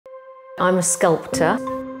I'm a sculptor,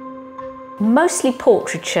 mostly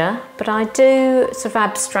portraiture, but I do sort of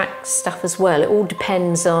abstract stuff as well. It all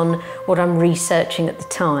depends on what I'm researching at the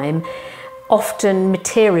time. Often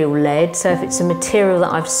material-led, so if it's a material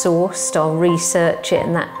that I've sourced, I'll research it,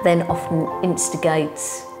 and that then often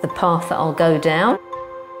instigates the path that I'll go down.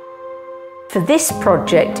 For this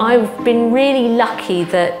project, I've been really lucky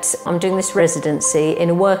that I'm doing this residency in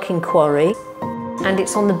a working quarry, and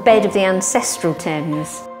it's on the bed of the Ancestral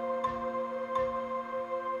Thames.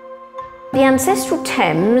 The Ancestral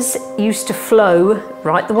Thames used to flow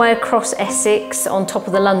right the way across Essex on top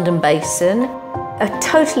of the London Basin, a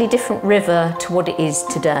totally different river to what it is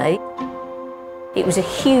today. It was a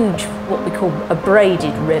huge, what we call a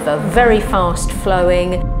braided river, very fast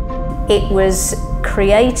flowing. It was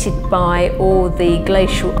created by all the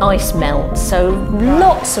glacial ice melt, so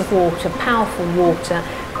lots of water, powerful water,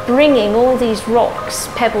 bringing all these rocks,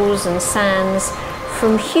 pebbles and sands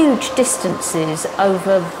from huge distances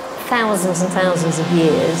over thousands and thousands of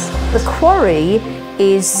years. The quarry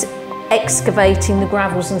is excavating the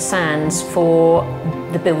gravels and sands for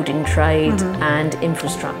the building trade and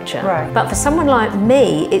infrastructure. Right. But for someone like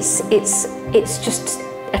me, it's just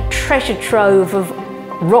a treasure trove of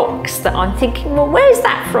rocks that I'm thinking, well, where's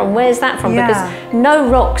that from? Where's that from? Yeah. Because no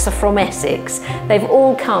rocks are from Essex. They've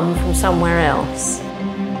all come from somewhere else.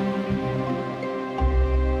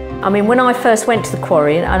 I mean, when I first went to the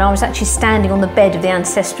quarry and I was actually standing on the bed of the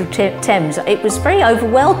Ancestral Thames, it was very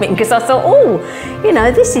overwhelming because I thought, oh, you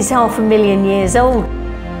know, this is 500,000 years old.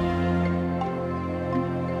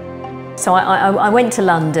 So I went to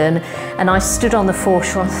London and I stood on the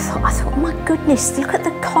foreshore and I thought, oh my goodness, look at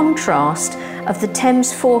the contrast of the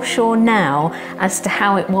Thames foreshore now as to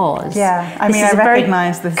how it was. Yeah, I mean, I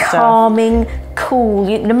recognise this stuff. Calming, cool.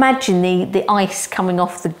 You can imagine the ice coming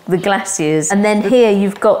off the glaciers. And then here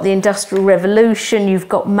you've got the Industrial Revolution, you've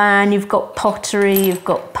got man, you've got pottery, you've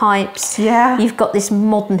got pipes. Yeah. You've got this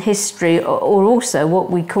modern history, or also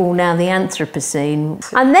what we call now the Anthropocene.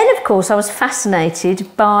 And then, of course, I was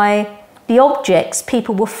fascinated by the objects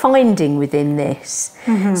people were finding within this.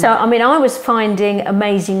 So, I mean, I was finding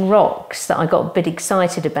amazing rocks that I got a bit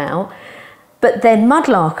excited about, but then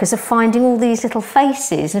mudlarkers are finding all these little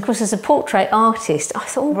faces. And of course, as a portrait artist, I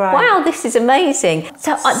thought, wow, this is amazing.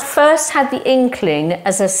 So I first had the inkling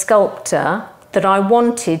as a sculptor that I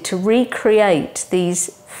wanted to recreate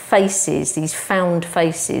these faces, these found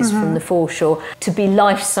faces from the foreshore, to be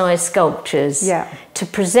life-size sculptures, to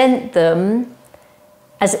present them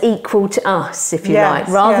as equal to us, if you like,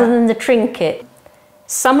 rather than the trinket.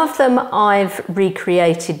 Some of them I've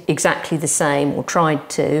recreated exactly the same, or tried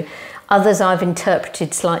to. Others I've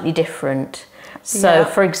interpreted slightly different. So,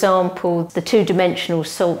 for example, the two-dimensional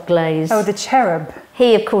salt glaze. Oh, the cherub.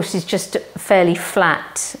 He, of course, is just fairly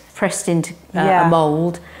flat, pressed into a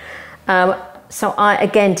mould. So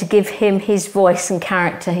again, to give him his voice and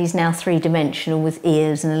character, he's now three-dimensional with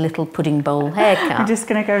ears and a little pudding bowl haircut. I'm just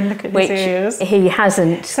going to go and look at his ears. He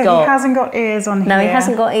hasn't got. So he hasn't got ears on here? No, he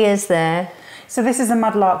hasn't got ears there. So this is a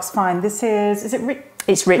mudlark's find. This is it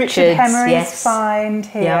it's Richard Hemery's find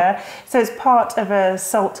here. Yeah. So it's part of a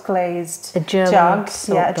salt glazed jug.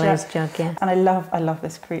 Salt glazed jug, yeah. And I love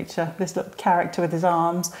this creature, this little character with his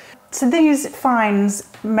arms. So these finds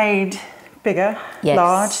made bigger,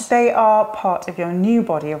 large, they are part of your new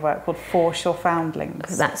body of work called Foreshore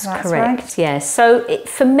Foundlings. That's correct, right? Yes. So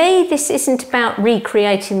for me, this isn't about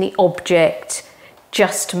recreating the object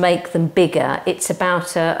just to make them bigger. It's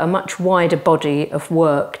about a much wider body of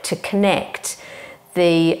work to connect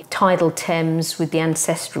the tidal Thames with the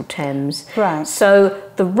Ancestral Thames. Right. So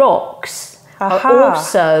the rocks are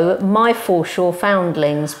also my Foreshore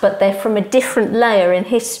Foundlings, but they're from a different layer in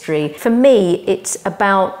history. For me, it's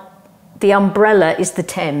about the umbrella is the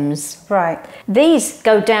Thames. Right. These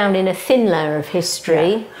go down in a thin layer of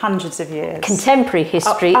history. Hundreds of years. Contemporary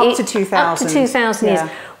history. Up to 2,000. Up to 2,000 years.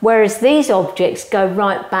 Whereas these objects go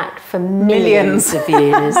right back for millions of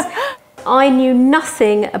years. I knew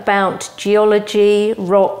nothing about geology,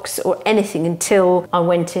 rocks or anything until I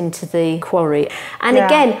went into the quarry. And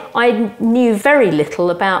again, I knew very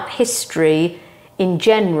little about history in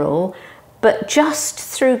general, but just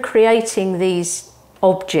through creating these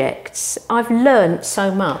objects, I've learnt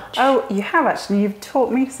so much. Oh, you have actually. You've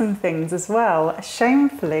taught me some things as well.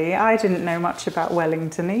 Shamefully, I didn't know much about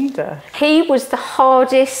Wellington either. He was the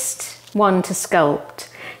hardest one to sculpt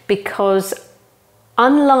because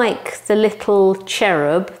unlike the little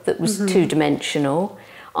cherub that was two-dimensional,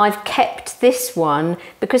 I've kept this one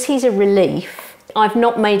because he's a relief. I've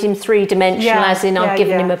not made him three-dimensional as in I've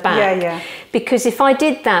given him a back Because if I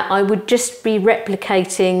did that, I would just be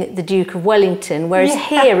replicating the Duke of Wellington, whereas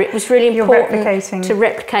here it was really important to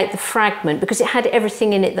replicate the fragment because it had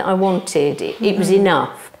everything in it that I wanted. It was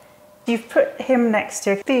enough. You've put him next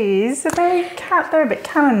to these. They're a bit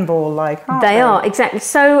cannonball-like, aren't they? They are, exactly.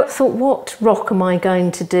 So I thought, what rock am I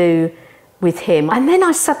going to do with him? And then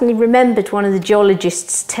I suddenly remembered one of the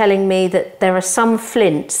geologists telling me that there are some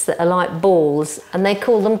flints that are like balls and they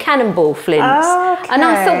call them cannonball flints. Okay. And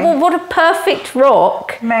I thought, well, what a perfect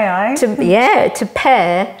rock to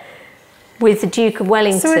pair with the Duke of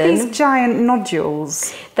Wellington. So are these giant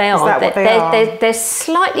nodules? They are. Is that what they are? They're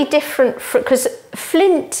slightly different because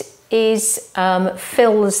flint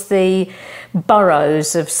fills the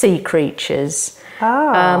burrows of sea creatures.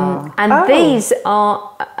 These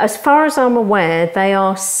are, as far as I'm aware, they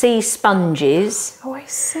are sea sponges. Oh, I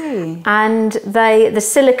see. And the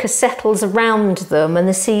silica settles around them and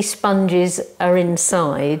the sea sponges are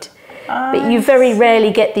inside. But you very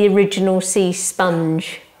rarely get the original sea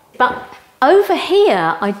sponge. But over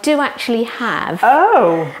here, I do actually have.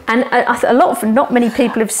 And not many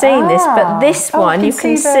people have seen this, but this one you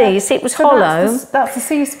can see it was hollow. That's the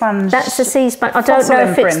sea sponge. That's the sea sponge. I don't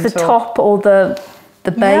know if it's the top or the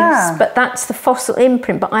base, but that's the fossil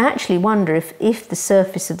imprint. But I actually wonder if the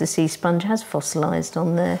surface of the sea sponge has fossilised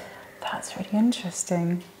on there. That's really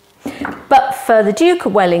interesting. But for the Duke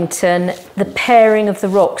of Wellington, the pairing of the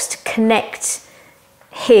rocks to connect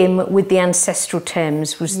him with the ancestral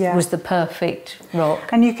Thames was the perfect rock.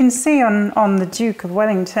 And you can see on the Duke of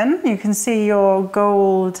Wellington, you can see your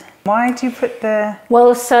gold. Why do you put the...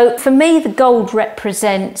 Well, so for me, the gold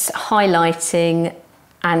represents highlighting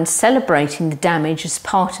and celebrating the damage as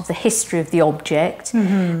part of the history of the object,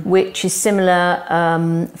 which is similar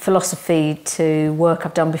philosophy to work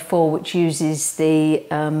I've done before, which uses the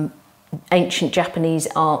ancient Japanese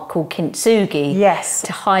art called kintsugi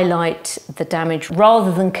to highlight the damage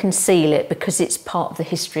rather than conceal it because it's part of the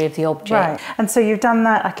history of the object. Right, and so you've done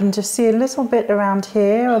that. I can just see a little bit around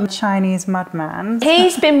here on the Chinese mudman.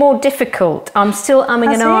 He's been more difficult. I'm still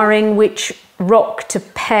umming and ahhing which rock to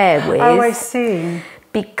pair with. Oh, I see.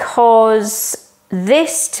 Because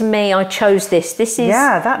this, to me, I chose this. This is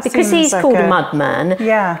because he's called a mudman.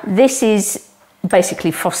 This is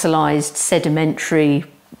basically fossilised sedimentary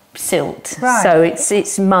silt, so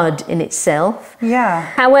it's mud in itself.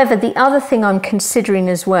 However, the other thing I'm considering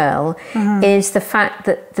as well is the fact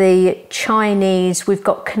that the Chinese, we've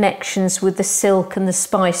got connections with the silk and the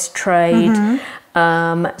spice trade.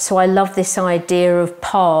 So I love this idea of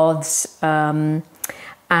paths and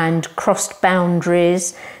crossed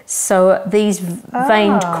boundaries. So these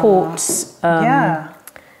veined quartz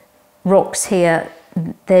rocks here,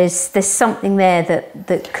 there's something there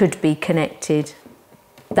that could be connected.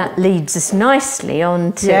 That leads us nicely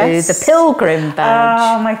on to the pilgrim badge.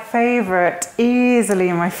 Oh, my favourite, easily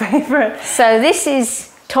my favourite. So this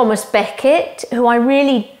is Thomas Becket, who I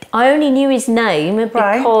only knew his name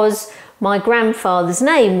because my grandfather's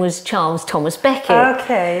name was Charles Thomas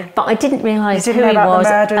Becket. But I didn't realise who he was.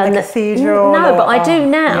 The murder in the cathedral? No, but I do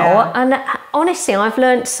now. And honestly, I've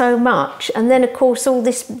learnt so much. And then, of course, all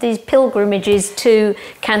these pilgrimages to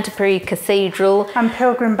Canterbury Cathedral. And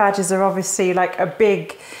pilgrim badges are obviously like a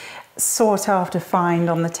big sought after find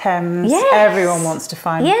on the Thames. Everyone wants to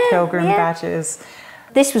find pilgrim badges.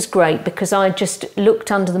 This was great because I just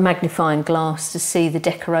looked under the magnifying glass to see the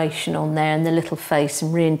decoration on there and the little face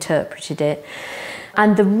and reinterpreted it.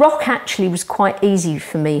 And the rock actually was quite easy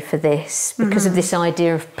for me for this because of this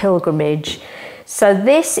idea of pilgrimage. So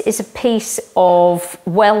this is a piece of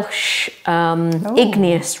Welsh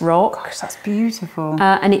igneous rock. Gosh, that's beautiful.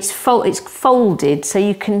 And it's folded, so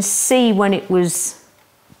you can see when it was,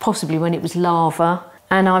 possibly when it was lava.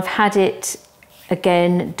 And I've had it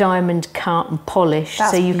again, diamond cut and polished,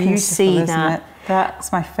 so you can see that.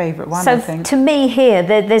 That's my favourite one, I think. So to me here,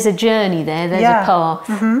 there's a journey there, there's a path.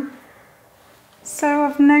 So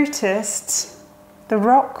I've noticed the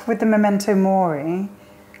rock with the memento mori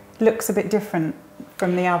looks a bit different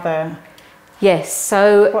from the other. Yes,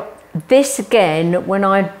 so this again, when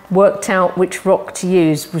I worked out which rock to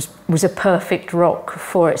use, was a perfect rock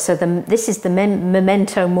for it. So this is the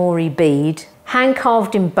memento mori bead. Hand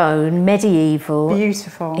carved in bone, medieval.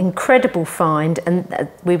 Beautiful. Incredible find. And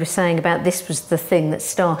we were saying about this was the thing that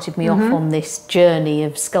started me off on this journey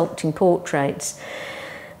of sculpting portraits.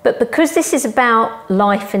 But because this is about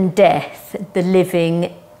life and death, the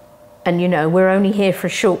living, and you know, we're only here for a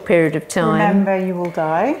short period of time. Remember you will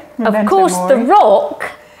die. Of course, the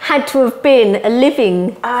rock had to have been a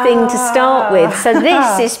living thing to start with. So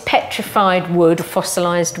this is petrified wood,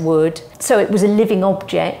 fossilised wood. So it was a living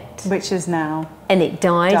object. Which is now and it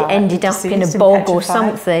died, ended up in a bog or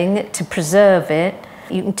something to preserve it.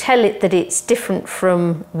 You can tell it that it's different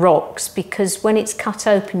from rocks because when it's cut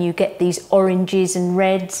open you get these oranges and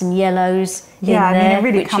reds and yellows in there, I mean, it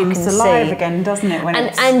really which comes you can alive see again, doesn't it? When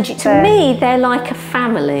and to me, they're like a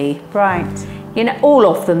family. Right. You know, all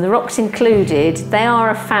of them, the rocks included, they are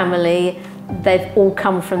a family. They've all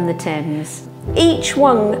come from the Thames. Each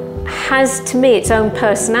one has, to me, its own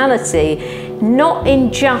personality, not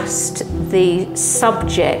in just the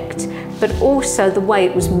subject, but also the way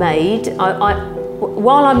it was made.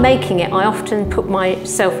 While I'm making it, I often put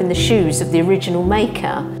myself in the shoes of the original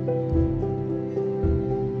maker.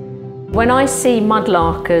 When I see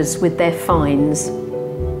mudlarkers with their finds,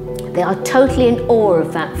 they are totally in awe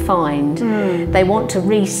of that find. They want to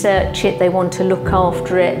research it, they want to look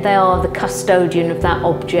after it. They are the custodian of that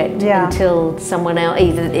object until someone else,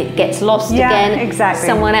 either it gets lost again,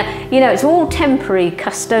 someone else. You know, it's all temporary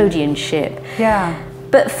custodianship. Yeah.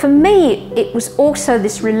 But for me, it was also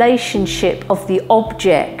this relationship of the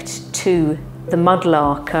object to the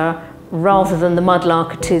mudlarker rather than the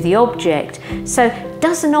mudlarker to the object. So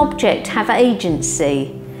does an object have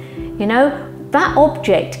agency? You know, that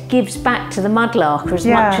object gives back to the mudlarker as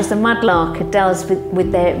much as the mudlarker does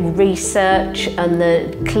with their research and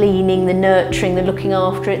the cleaning, the nurturing, the looking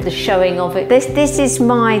after it, the showing of it. This is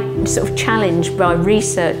my sort of challenge by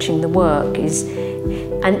researching the work is,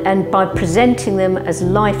 and by presenting them as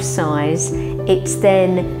life-size, it's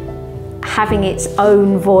then having its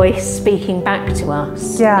own voice speaking back to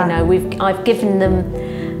us. You know, I've given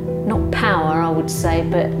them not power, I would say,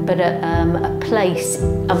 but a place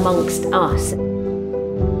amongst us.